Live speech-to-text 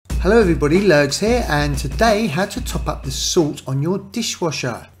Hello everybody, Lurgs here, and today how to top up the salt on your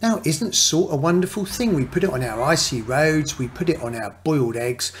dishwasher. Now, isn't salt a wonderful thing? We put it on our icy roads, we put it on our boiled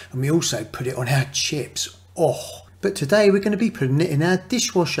eggs, and we also put it on our chips. Oh! But today we're going to be putting it in our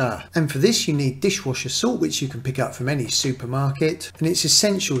dishwasher, and for this you need dishwasher salt, which you can pick up from any supermarket, and it's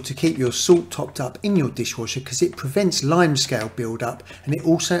essential to keep your salt topped up in your dishwasher because it prevents limescale build-up, and it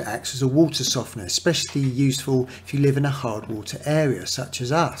also acts as a water softener, especially useful if you live in a hard water area such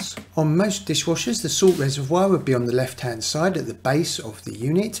as us. On most dishwashers the salt reservoir would be on the left hand side at the base of the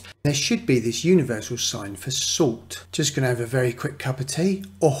unit. There should be this universal sign for salt. Just going to have a very quick cup of tea.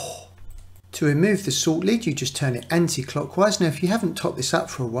 Oh! To remove the salt lid, you just turn it anti-clockwise. Now, if you haven't topped this up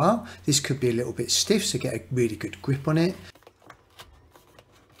for a while, this could be a little bit stiff, so get a really good grip on it.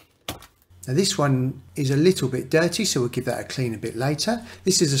 Now, this one is a little bit dirty, so we'll give that a clean a bit later.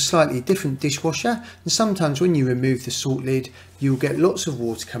 This is a slightly different dishwasher, and sometimes when you remove the salt lid, you'll get lots of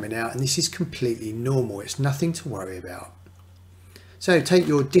water coming out, and this is completely normal. It's nothing to worry about. So take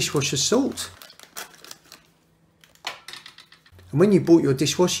your dishwasher salt. And when you bought your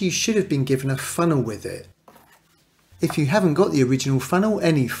dishwasher, you should have been given a funnel with it. If you haven't got the original funnel,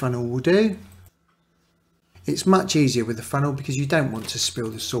 any funnel will do. It's much easier with the funnel because you don't want to spill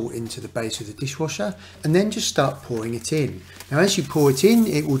the salt into the base of the dishwasher, and then just start pouring it in. Now, as you pour it in,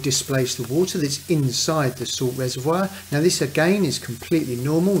 it will displace the water that's inside the salt reservoir. Now, this again is completely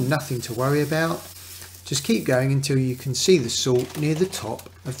normal, nothing to worry about. Just keep going until you can see the salt near the top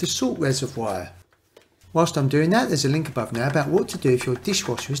of the salt reservoir. Whilst I'm doing that, there's a link above now about what to do if your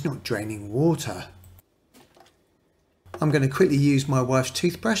dishwasher is not draining water. I'm going to quickly use my wife's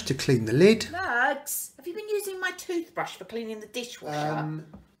toothbrush to clean the lid. Lurgs, have you been using my toothbrush for cleaning the dishwasher?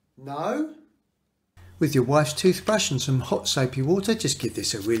 No. With your wife's toothbrush and some hot soapy water, just give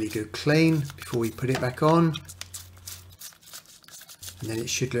this a really good clean before we put it back on. And then it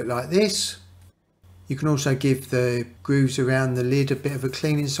should look like this. You can also give the grooves around the lid a bit of a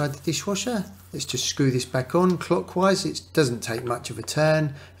clean inside the dishwasher. Let's just screw this back on clockwise. It doesn't take much of a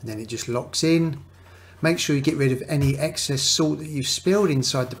turn, and then it just locks in. Make sure you get rid of any excess salt that you've spilled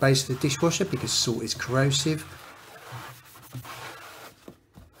inside the base of the dishwasher because salt is corrosive.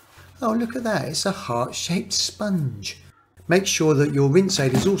 Oh, look at that, it's a heart-shaped sponge. Make sure that your rinse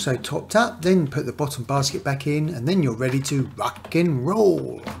aid is also topped up, then put the bottom basket back in, and then you're ready to rock and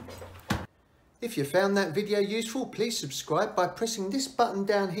roll. If you found that video useful, please subscribe by pressing this button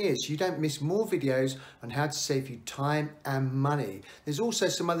down here so you don't miss more videos on how to save you time and money. There's also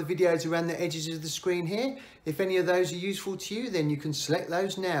some other videos around the edges of the screen here. If any of those are useful to you, then you can select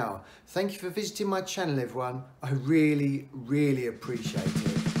those now. Thank you for visiting my channel, everyone. I really, really appreciate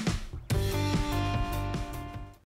it.